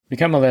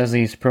Become a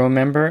Leslie's Pro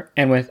member,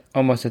 and with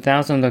almost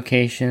 1,000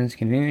 locations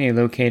conveniently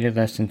located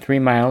less than 3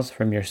 miles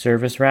from your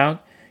service route,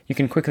 you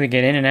can quickly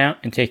get in and out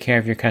and take care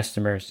of your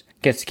customers.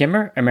 Get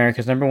Skimmer,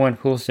 America's #1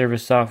 pool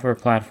service software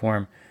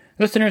platform.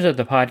 Listeners of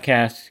the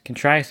podcast can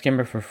try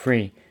Skimmer for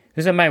free.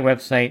 Visit my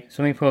website,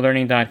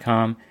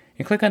 swimmingpoollearning.com,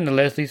 and click on the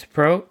Leslie's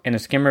Pro and the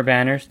Skimmer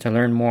banners to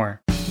learn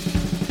more. The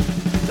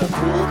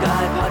Pool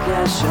Guy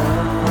Podcast Show.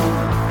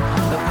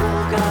 The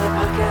Pool Guy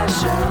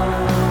Podcast Show.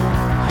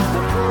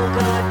 The Pool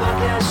Guy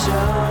Podcast Show.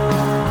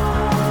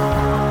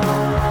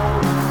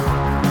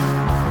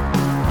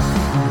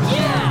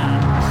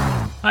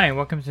 Yeah! Hi, and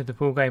welcome to the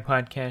Pool Guy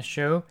Podcast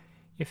Show.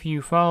 If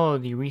you follow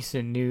the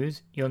recent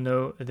news, you'll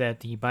know that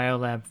the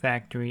BioLab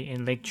factory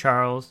in Lake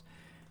Charles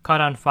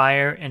caught on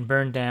fire and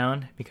burned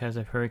down because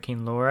of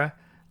Hurricane Laura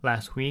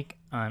last week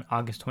on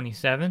August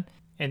 27th.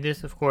 And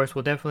this, of course,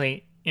 will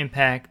definitely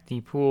impact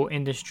the pool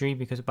industry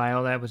because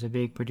BioLab was a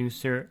big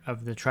producer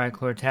of the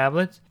Tri-Chlor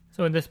Tablets.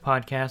 So in this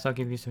podcast, I'll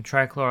give you some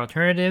Tri-Chlor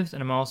alternatives,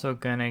 and I'm also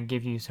going to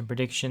give you some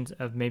predictions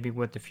of maybe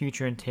what the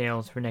future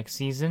entails for next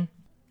season.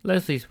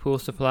 Leslie's Pool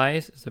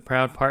Supplies is a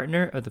proud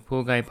partner of the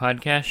Pool Guy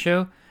Podcast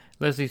Show.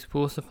 Leslie's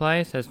Pool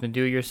Supplies has been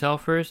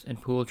do-it-yourselfers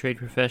and pool trade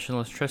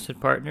professionals'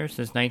 trusted partner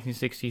since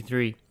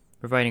 1963,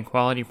 providing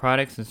quality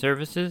products and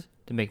services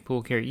to make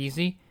pool care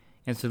easy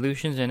and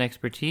solutions and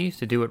expertise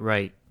to do it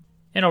right.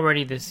 And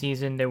already this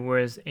season, there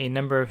was a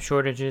number of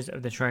shortages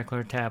of the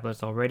Tri-Chlor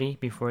tablets already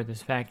before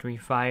this factory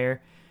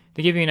fire.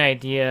 To give you an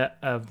idea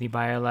of the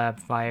BioLab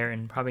fire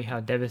and probably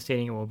how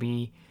devastating it will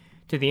be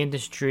to the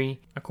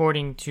industry,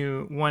 according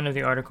to one of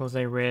the articles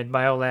I read,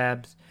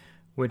 BioLabs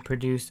would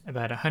produce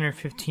about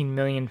 115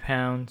 million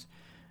pounds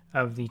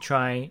of the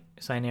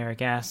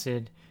tricyanuric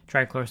acid,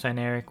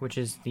 trichloroisocyanuric, which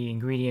is the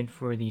ingredient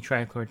for the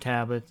Tri-Chlor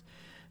tablets.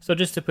 So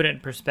just to put it in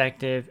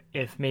perspective,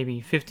 if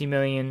maybe 50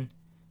 million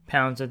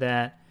pounds of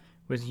that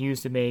was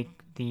used to make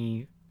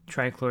the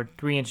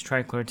 3-inch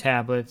Tri-Chlor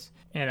tablets,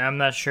 and I'm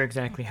not sure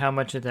exactly how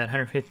much of that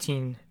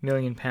 115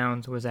 million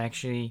pounds was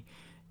actually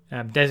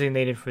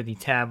designated for the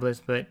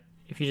tablets, but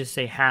if you just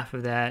say half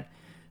of that,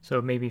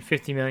 so maybe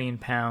 50 million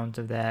pounds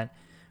of that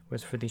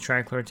was for the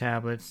Tri-Chlor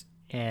tablets,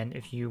 and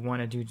if you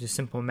want to do just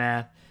simple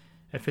math,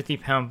 a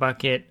 50-pound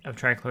bucket of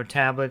Tri-Chlor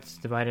tablets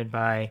divided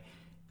by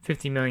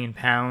 50 million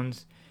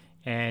pounds,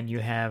 and you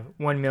have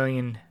 1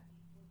 million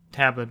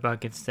tablet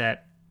buckets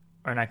that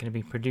are not going to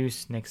be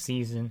produced next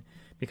season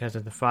because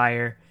of the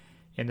fire,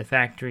 and the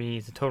factory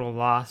is a total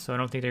loss, so I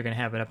don't think they're going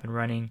to have it up and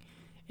running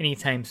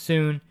anytime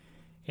soon,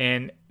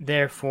 and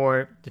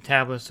therefore the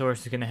tablet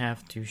source is going to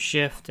have to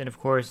shift, and of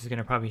course it's going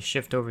to probably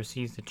shift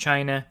overseas to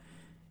China.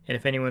 And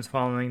if anyone's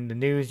following the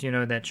news, you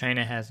know that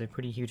China has a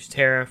pretty huge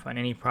tariff on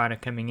any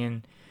product coming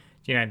in to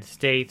the United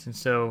States. And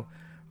so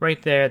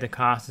right there, the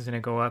cost is going to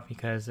go up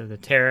because of the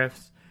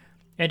tariffs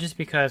and just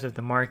because of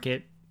the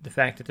market, the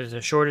fact that there's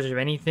a shortage of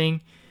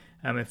anything.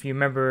 If you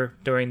remember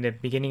during the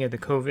beginning of the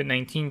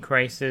COVID-19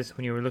 crisis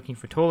when you were looking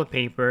for toilet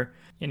paper,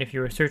 and if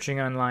you were searching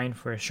online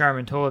for a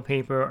Charmin toilet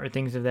paper or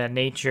things of that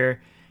nature,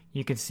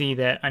 you could see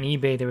that on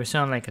eBay they were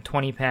selling like a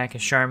 20-pack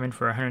of Charmin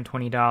for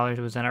 $120.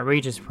 It was an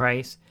outrageous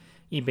price.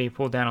 eBay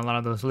pulled down a lot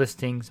of those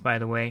listings, by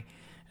the way.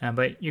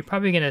 But you're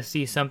probably going to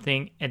see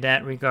something in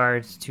that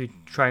regards to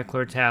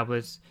Tri-Chlor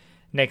tablets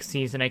next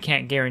season. I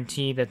can't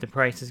guarantee that the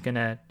price is going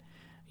to,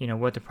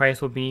 what the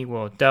price will be.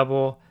 Will it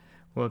double?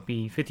 Will it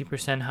be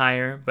 50%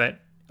 higher? But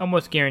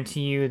almost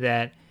guarantee you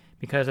that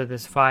because of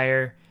this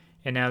fire,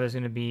 and now there's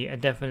going to be a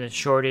definite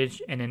shortage,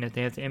 and then if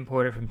they have to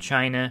import it from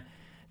China,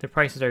 the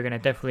prices are going to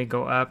definitely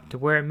go up to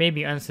where it may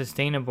be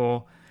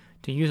unsustainable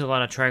to use a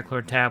lot of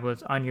Tri-Chlor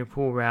tablets on your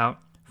pool route.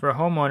 For a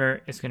homeowner,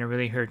 it's going to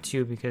really hurt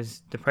too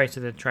because the price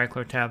of the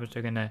Tri-Chlor tablets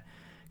are going to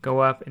go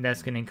up, and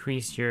that's going to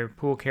increase your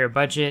pool care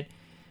budget.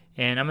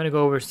 And I'm going to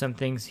go over some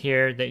things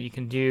here that you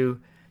can do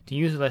to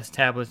use less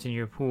tablets in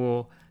your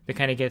pool to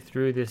kind of get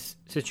through this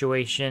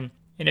situation.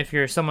 And if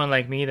you're someone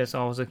like me that's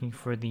always looking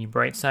for the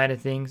bright side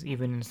of things,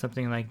 even in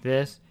something like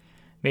this,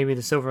 maybe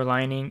the silver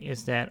lining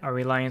is that our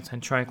reliance on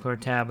Tri-Chlor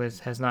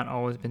tablets has not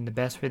always been the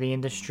best for the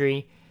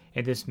industry,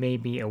 and this may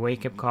be a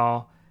wake-up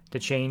call to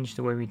change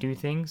the way we do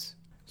things.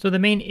 So the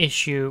main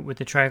issue with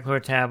the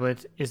Tri-Chlor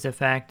tablets is the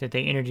fact that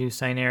they introduce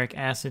cyanuric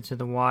acid to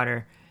the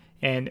water,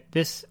 and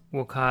this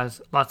will cause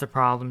lots of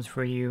problems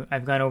for you.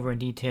 I've gone over in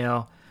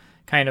detail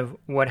kind of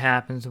what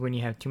happens when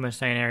you have too much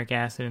cyanuric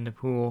acid in the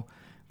pool,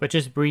 but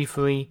just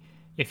briefly,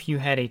 if you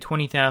had a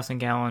 20,000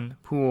 gallon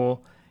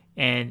pool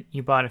and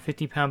you bought a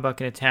 50-pound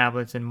bucket of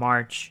tablets in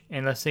March,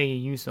 and let's say you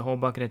used the whole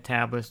bucket of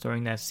tablets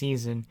during that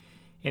season,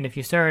 and if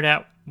you started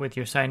out with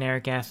your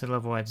cyanuric acid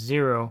level at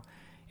 0,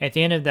 at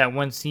the end of that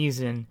one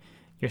season,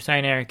 your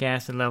cyanuric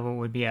acid level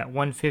would be at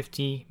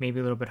 150, maybe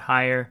a little bit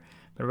higher,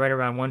 but right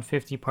around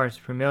 150 parts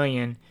per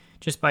million,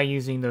 just by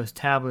using those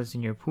tablets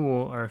in your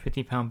pool or a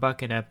 50-pound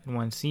bucket up in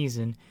one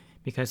season,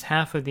 because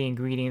half of the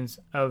ingredients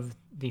of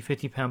the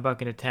 50-pound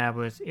bucket of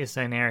tablets is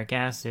cyanuric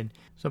acid.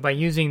 So by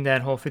using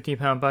that whole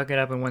 50-pound bucket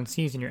up in one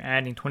season, you're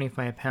adding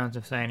 25 pounds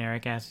of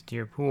cyanuric acid to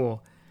your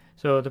pool.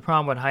 So the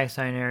problem with high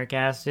cyanuric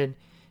acid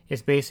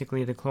is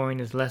basically the chlorine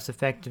is less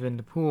effective in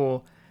the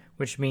pool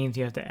which means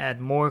you have to add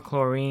more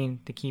chlorine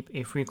to keep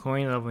a free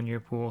chlorine level in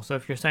your pool. So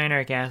if your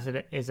cyanuric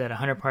acid is at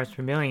 100 parts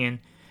per million,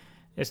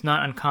 it's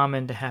not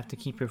uncommon to have to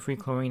keep your free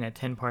chlorine at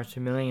 10 parts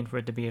per million for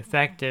it to be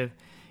effective.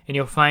 And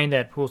you'll find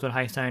that pools with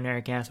high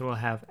cyanuric acid will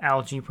have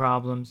algae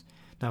problems,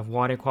 they'll have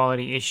water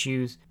quality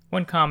issues.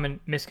 One common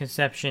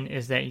misconception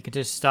is that you could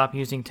just stop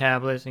using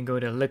tablets and go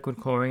to liquid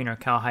chlorine or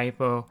cal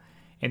hypo,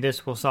 and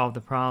this will solve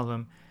the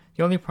problem.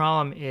 The only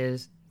problem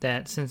is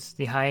that since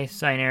the high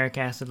cyanuric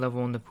acid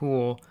level in the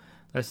pool,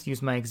 let's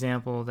use my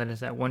example that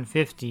is at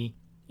 150,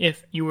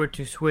 if you were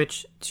to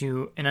switch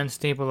to an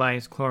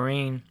unstabilized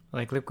chlorine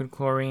like liquid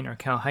chlorine or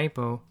cal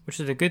hypo, which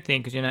is a good thing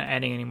because you're not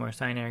adding any more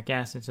cyanuric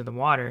acid to the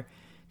water,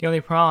 the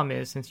only problem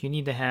is since you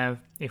need to have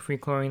a free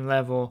chlorine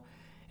level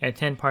at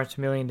 10 parts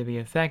per million to be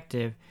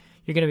effective,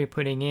 you're going to be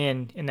putting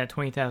in that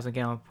 20,000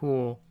 gallon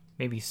pool,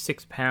 maybe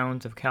 6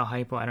 pounds of cal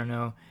hypo, I don't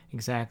know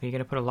exactly. You're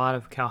going to put a lot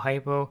of cal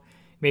hypo,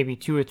 maybe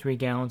 2 or 3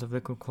 gallons of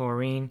liquid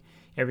chlorine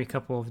every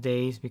couple of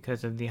days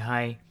because of the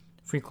high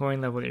free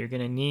chlorine level that you're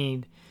going to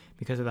need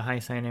because of the high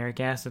cyanuric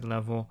acid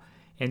level.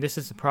 And this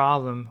is the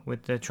problem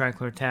with the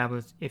Tri-Chlor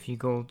tablets. If you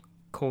go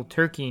cold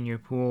turkey in your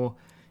pool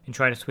and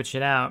try to switch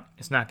it out,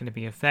 it's not going to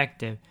be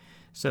effective.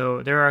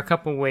 So there are a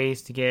couple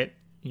ways to get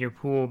your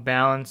pool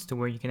balanced to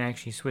where you can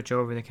actually switch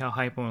over the cal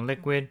hypo and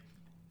liquid.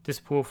 This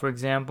pool, for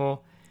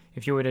example,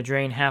 if you were to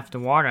drain half the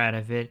water out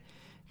of it,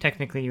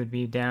 technically you would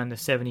be down to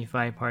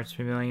 75 parts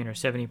per million or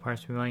 70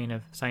 parts per million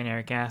of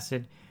cyanuric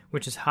acid,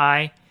 which is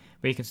high,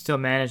 but you can still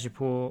manage the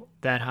pool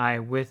that high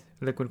with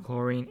liquid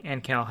chlorine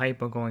and cal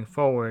hypo going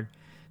forward.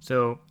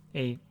 So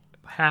a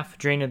half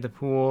drain of the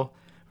pool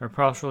or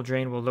partial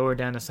drain will lower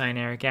down the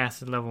cyanuric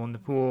acid level in the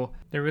pool.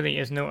 There really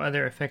is no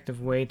other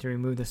effective way to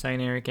remove the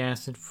cyanuric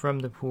acid from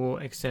the pool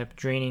except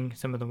draining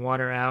some of the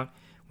water out.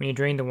 When you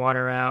drain the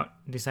water out,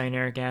 the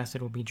cyanuric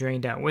acid will be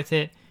drained out with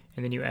it,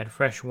 and then you add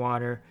fresh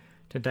water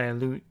to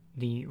dilute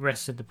the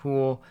rest of the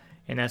pool,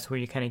 and that's where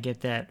you kind of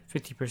get that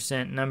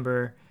 50%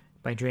 number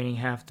by draining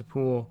half the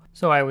pool.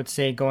 So I would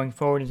say going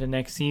forward into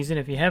next season,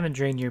 if you haven't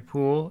drained your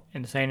pool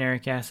and the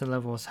cyanuric acid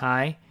level is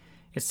high,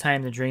 it's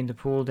time to drain the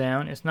pool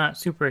down. It's not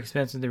super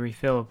expensive to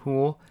refill a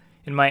pool.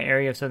 In my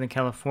area of Southern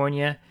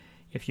California,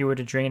 if you were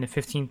to drain a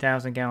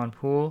 15,000 gallon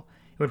pool,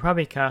 it would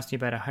probably cost you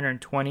about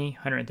 $120,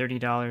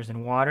 $130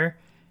 in water,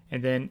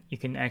 and then you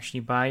can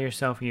actually buy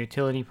yourself a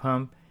utility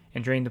pump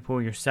and drain the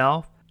pool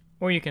yourself,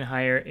 or you can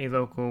hire a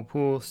local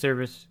pool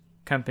service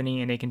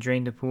company and they can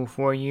drain the pool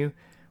for you.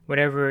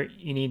 Whatever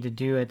you need to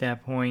do at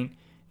that point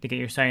to get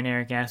your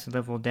cyanuric acid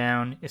level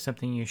down is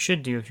something you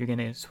should do if you're going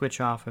to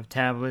switch off of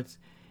tablets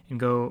and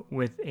go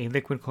with a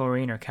liquid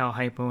chlorine or cal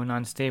hypo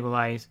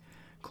non-stabilized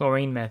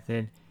chlorine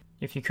method.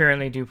 If you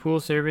currently do pool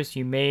service,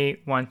 you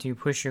may want to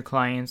push your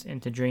clients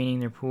into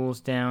draining their pools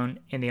down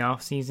in the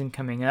off season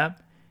coming up,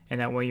 and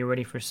that way you're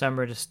ready for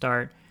summer to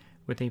start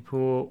with a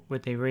pool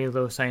with a really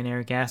low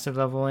cyanuric acid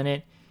level in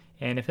it.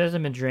 And if it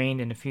hasn't been drained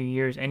in a few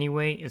years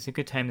anyway, it's a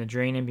good time to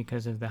drain it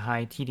because of the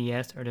high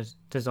TDS or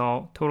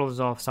total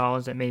dissolved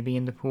solids that may be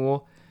in the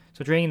pool.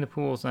 So draining the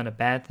pool is not a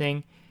bad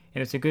thing,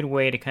 and it's a good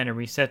way to kind of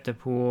reset the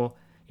pool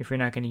if you're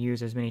not going to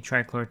use as many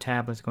Tri-Chlor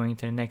tablets going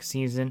into the next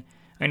season.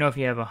 I know if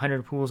you have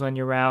 100 pools on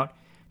your route,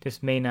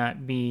 this may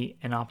not be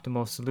an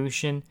optimal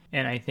solution,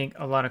 and I think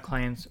a lot of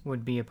clients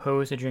would be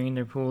opposed to draining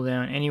their pool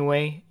down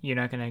anyway. You're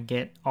not going to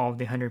get all of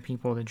the 100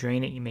 people to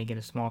drain it. You may get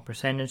a small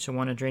percentage to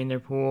want to drain their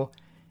pool.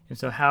 And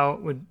so how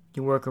would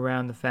you work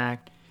around the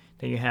fact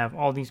that you have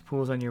all these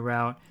pools on your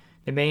route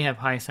that may have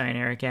high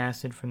cyanuric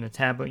acid from the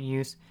tablet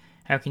use?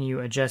 How can you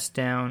adjust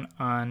down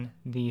on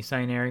the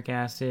cyanuric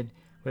acid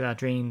without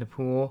draining the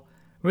pool?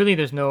 Really,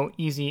 there's no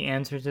easy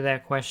answer to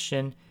that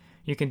question.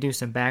 You can do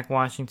some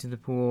backwashing to the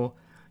pool.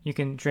 You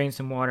can drain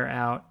some water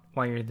out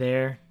while you're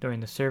there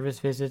during the service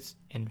visits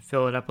and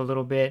fill it up a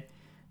little bit.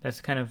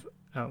 That's kind of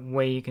a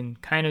way you can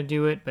kind of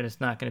do it, but it's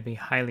not going to be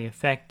highly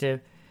effective.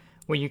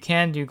 What you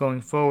can do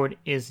going forward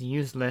is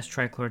use less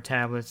Tri-Chlor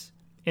tablets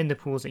in the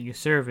pools that you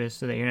service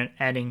so that you're not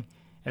adding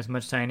as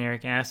much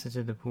cyanuric acid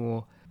to the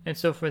pool. And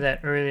so for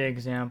that earlier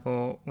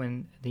example,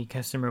 when the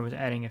customer was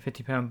adding a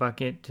 50-pound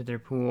bucket to their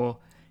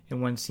pool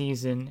in one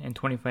season and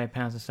 25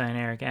 pounds of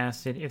cyanuric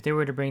acid, if they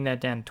were to bring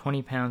that down to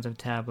 20 pounds of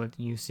tablet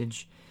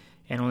usage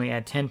and only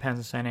add 10 pounds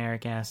of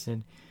cyanuric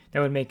acid, that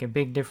would make a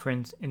big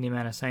difference in the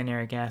amount of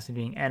cyanuric acid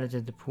being added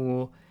to the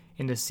pool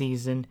in the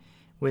season.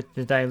 With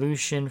the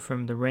dilution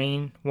from the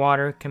rain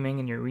water coming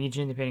in your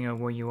region, depending on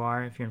where you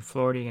are. If you're in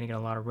Florida, you're going to get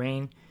a lot of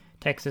rain.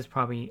 Texas,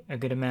 probably a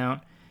good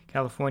amount.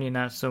 California,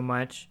 not so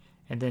much.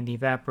 And then the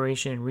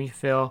evaporation and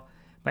refill.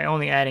 By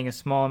only adding a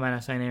small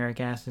amount of cyanuric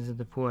acid to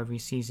the pool every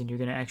season, you're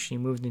going to actually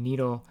move the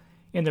needle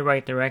in the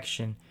right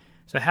direction.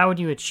 So how would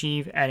you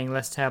achieve adding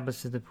less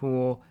tablets to the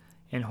pool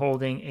and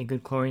holding a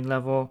good chlorine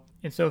level?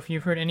 And so if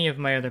you've heard any of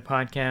my other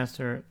podcasts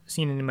or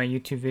seen it in my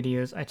YouTube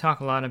videos, I talk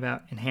a lot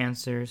about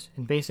enhancers.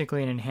 And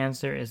basically an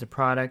enhancer is a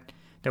product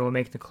that will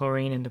make the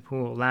chlorine in the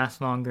pool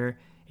last longer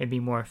and be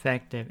more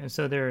effective. And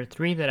so there are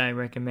 3 that I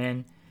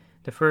recommend.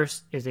 The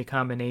first is a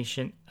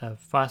combination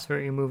of phosphate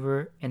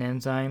remover and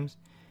enzymes.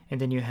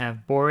 And then you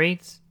have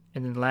borates.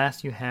 And then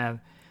last you have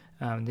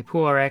the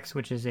Pool RX,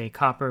 which is a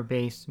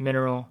copper-based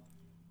mineral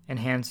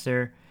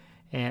enhancer.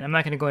 And I'm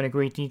not going to go into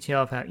great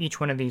detail of how each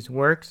one of these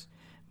works,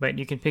 but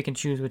you can pick and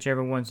choose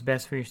whichever one's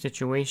best for your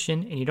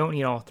situation, and you don't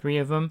need all three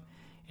of them.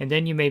 And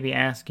then you may be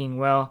asking,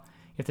 well,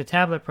 if the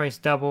tablet price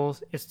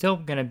doubles, it's still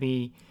going to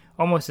be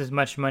almost as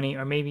much money,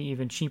 or maybe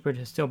even cheaper,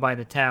 to still buy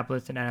the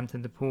tablets and add them to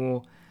the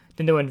pool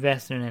than to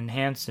invest in an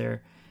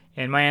enhancer.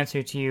 And my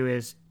answer to you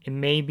is, it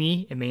may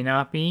be, it may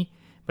not be,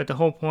 but the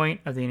whole point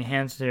of the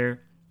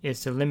enhancer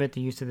is to limit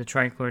the use of the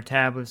Tri-Chlor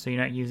tablets so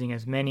you're not using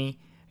as many,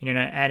 and you're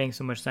not adding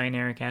so much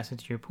cyanuric acid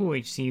to your pool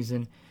each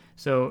season.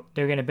 So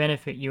they're going to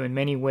benefit you in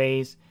many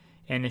ways,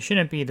 and it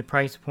shouldn't be the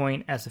price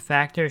point as a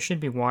factor. It should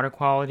be water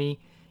quality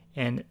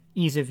and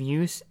ease of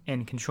use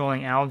and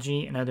controlling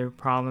algae and other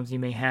problems you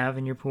may have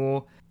in your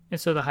pool. And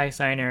so the high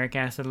cyanuric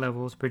acid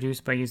levels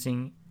produced by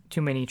using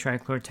too many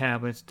Tri-Chlor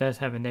tablets does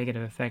have a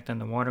negative effect on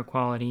the water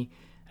quality.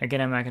 Again,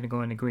 I'm not going to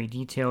go into great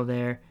detail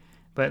there,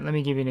 but let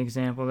me give you an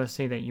example. Let's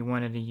say that you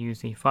wanted to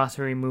use a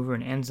phosphorus remover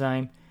and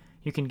enzyme.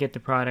 You can get the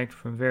product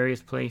from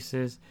various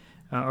places.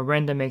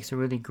 Orenda makes a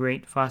really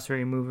great phosphorus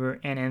remover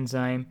and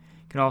enzyme.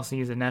 You can also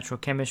use a natural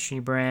chemistry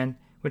brand.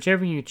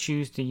 Whichever you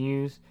choose to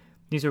use,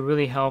 these will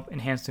really help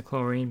enhance the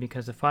chlorine,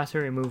 because the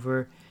phosphorus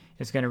remover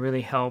is going to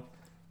really help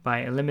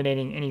by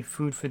eliminating any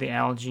food for the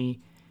algae,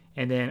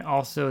 and then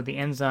also the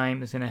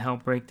enzyme is going to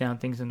help break down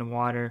things in the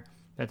water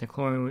that the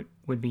chlorine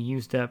would be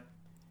used up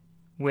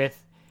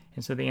with,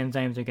 and so the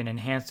enzymes are going to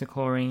enhance the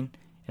chlorine,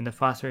 and the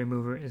phosphorus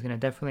remover is going to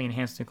definitely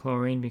enhance the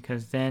chlorine,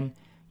 because then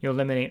you'll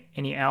eliminate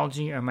any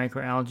algae or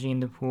microalgae in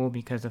the pool,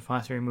 because the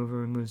phosphorus remover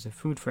removes the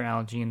food for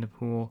algae in the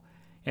pool,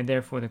 and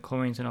therefore the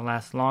chlorine is going to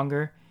last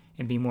longer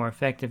and be more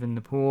effective in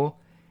the pool.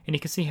 And you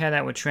can see how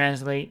that would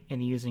translate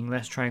into using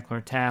less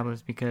Tri-Chlor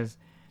tablets, because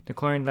the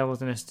chlorine level is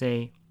going to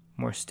stay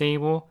more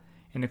stable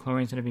and the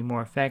chlorine is going to be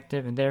more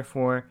effective, and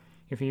therefore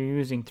if you're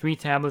using 3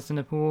 tablets in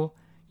the pool,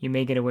 you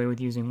may get away with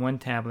using 1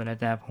 tablet at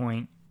that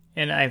point.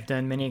 And I've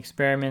done many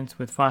experiments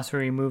with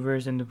phosphorus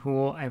removers in the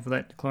pool. I've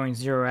let the chlorine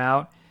zero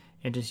out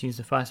and just use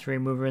the phosphorus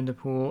remover in the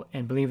pool,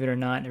 and believe it or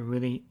not, it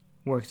really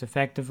works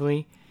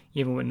effectively,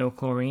 even with no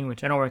chlorine,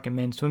 which I don't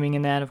recommend swimming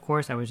in that, of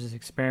course. I was just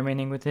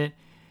experimenting with it.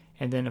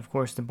 And then, of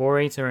course, the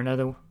borates are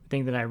another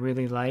thing that I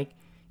really like.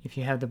 If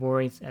you have the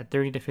borates at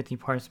 30 to 50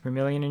 parts per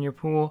million in your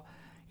pool,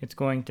 it's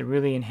going to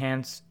really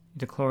enhance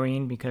the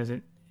chlorine, because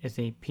it is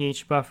a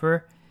pH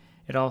buffer.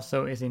 It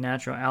also is a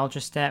natural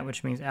algistat,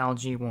 which means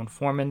algae won't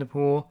form in the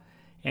pool.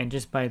 And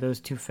just by those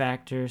 2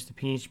 factors, the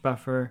pH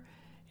buffer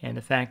and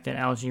the fact that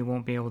algae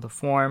won't be able to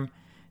form,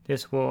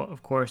 this will,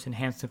 of course,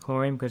 enhance the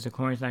chlorine, because the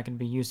chlorine is not going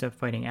to be used up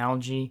fighting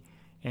algae.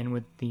 And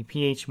with the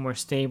pH more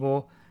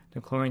stable,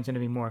 the chlorine is going to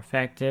be more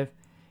effective.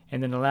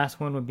 And then the last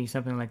one would be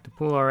something like the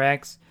Pool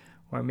RX,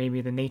 or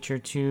maybe the Nature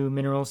 2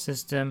 mineral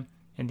system.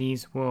 And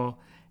these will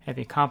have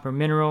a copper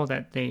mineral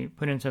that they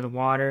put into the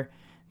water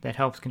that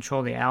helps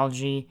control the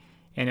algae,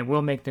 and it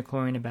will make the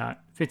chlorine about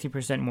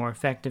 50% more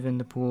effective in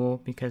the pool,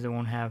 because you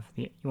won't have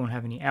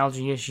any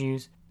algae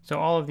issues. So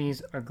all of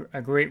these are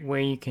a great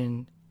way you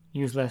can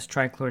use less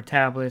Tri-Chlor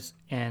tablets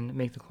and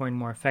make the chlorine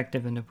more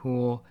effective in the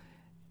pool,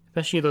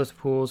 especially those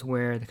pools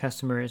where the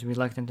customer is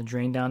reluctant to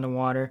drain down the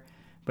water.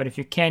 But if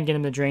you can get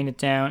them to drain it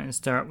down and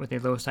start with a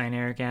low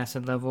cyanuric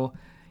acid level,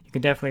 you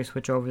can definitely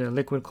switch over to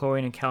liquid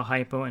chlorine and cal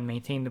hypo and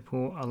maintain the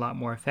pool a lot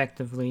more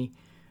effectively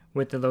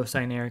with the low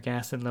cyanuric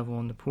acid level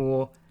in the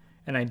pool.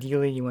 And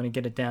ideally, you want to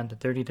get it down to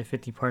 30 to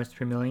 50 parts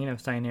per million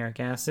of cyanuric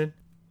acid.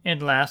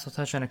 And last, I'll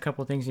touch on a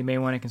couple things you may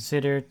want to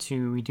consider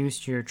to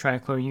reduce your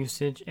trichlor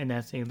usage, and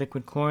that's a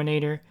liquid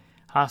chlorinator.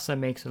 HASA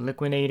makes a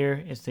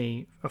liquinator. It's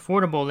a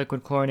affordable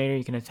liquid chlorinator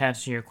you can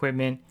attach to your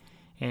equipment,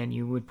 and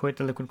you would put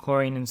the liquid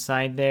chlorine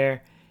inside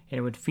there, and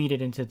it would feed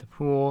it into the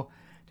pool.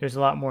 There's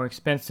a lot more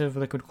expensive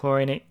liquid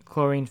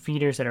chlorine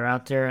feeders that are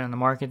out there on the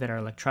market that are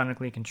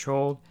electronically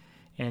controlled,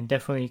 and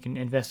definitely you can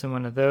invest in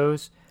one of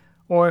those.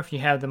 Or if you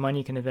have the money,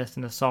 you can invest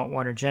in a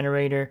saltwater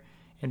generator,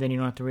 and then you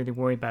don't have to really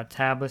worry about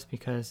tablets,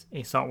 because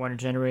a saltwater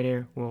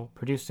generator will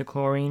produce the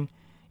chlorine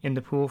in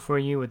the pool for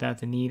you without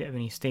the need of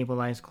any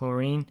stabilized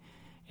chlorine,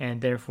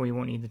 and therefore you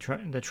won't need the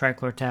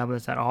trichlor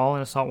tablets at all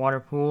in a saltwater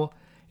pool.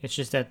 It's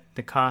just that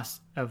the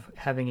cost of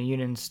having a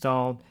unit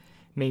installed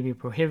may be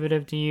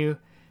prohibitive to you.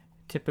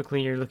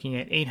 Typically you're looking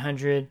at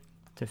 $800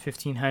 to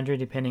 $1,500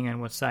 depending on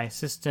what size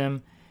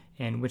system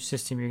and which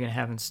system you're going to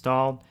have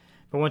installed.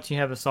 But once you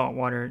have a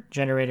saltwater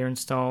generator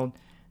installed,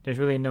 there's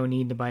really no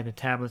need to buy the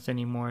tablets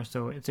anymore,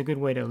 so it's a good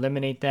way to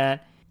eliminate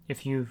that.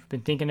 If you've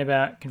been thinking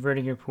about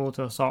converting your pool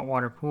to a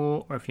saltwater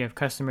pool, or if you have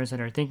customers that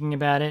are thinking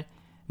about it,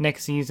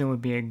 next season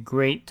would be a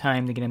great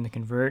time to get them to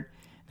convert.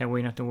 That way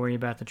you don't have to worry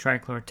about the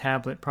trichlor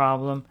tablet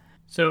problem.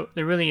 So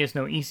there really is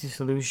no easy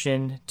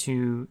solution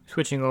to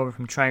switching over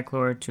from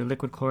trichlor to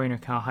liquid chlorine or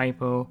cal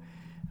hypo,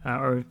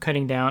 or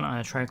cutting down on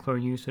a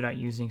trichlor use without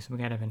using some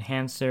kind of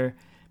enhancer,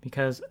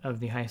 because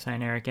of the high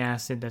cyanuric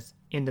acid that's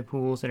in the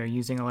pools that are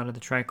using a lot of the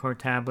Tri-Chlor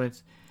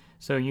tablets.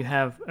 So you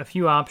have a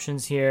few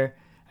options here.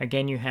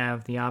 Again, you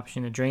have the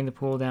option to drain the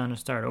pool down and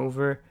start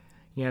over.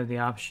 You have the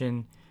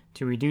option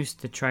to reduce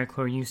the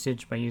trichlor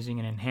usage by using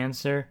an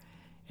enhancer.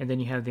 and then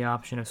you have the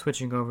option of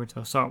switching over to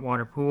a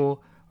saltwater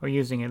pool or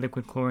using a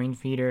liquid chlorine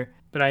feeder.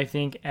 But I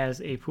think as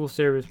a pool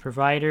service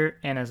provider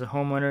and as a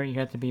homeowner, you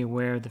have to be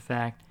aware of the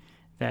fact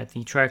that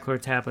the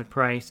Tri-Chlor tablet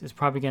price is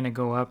probably going to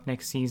go up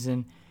next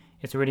season.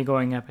 It's already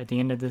going up at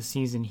the end of the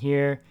season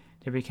here.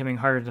 They're becoming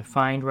harder to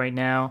find right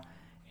now.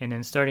 And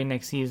then starting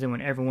next season,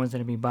 when everyone's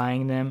going to be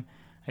buying them,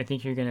 I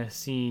think you're going to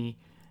see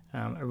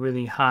a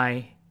really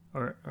high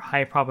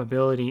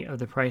probability of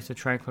the price of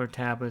Tri-Chlor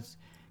tablets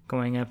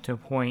going up to a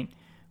point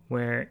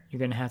where you're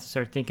going to have to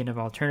start thinking of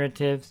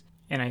alternatives.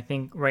 And I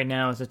think right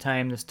now is the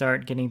time to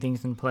start getting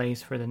things in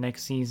place for the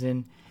next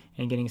season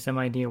and getting some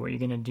idea what you're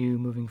going to do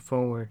moving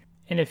forward.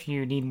 And if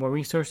you need more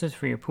resources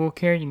for your pool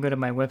care, you can go to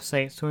my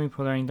website,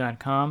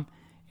 swimmingpoollearning.com.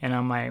 And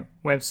on my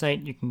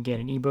website, you can get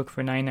an ebook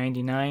for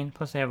 $9.99.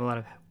 Plus, I have a lot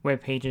of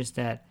web pages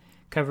that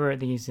cover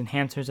these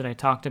enhancers that I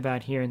talked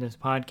about here in this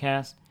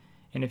podcast.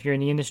 And if you're in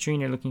the industry and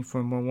you're looking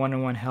for more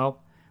one-on-one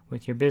help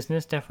with your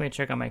business, definitely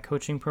check out my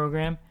coaching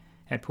program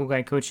at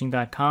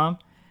poolguycoaching.com.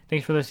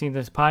 Thanks for listening to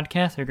this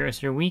podcast. Have a great rest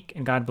of your week,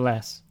 and God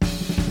bless. The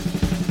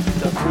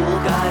Pool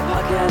Guy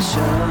Podcast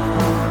Show.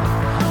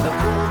 The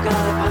Pool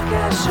Guy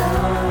Podcast Show.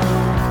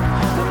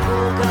 The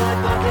Pool Guy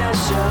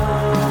Podcast Show.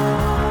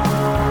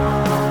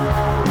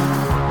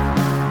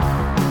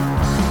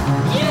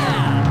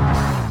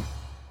 Yeah!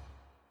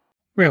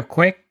 Real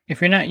quick,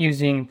 if you're not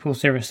using pool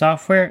service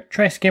software,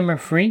 try Skimmer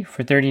free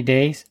for 30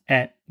 days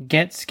at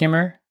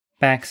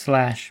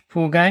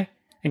getskimmer.com/poolguy.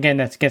 Again,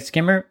 that's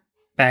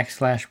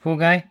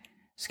getskimmer.com/poolguy.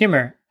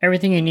 Skimmer,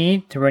 everything you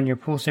need to run your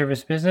pool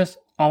service business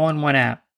all in one app.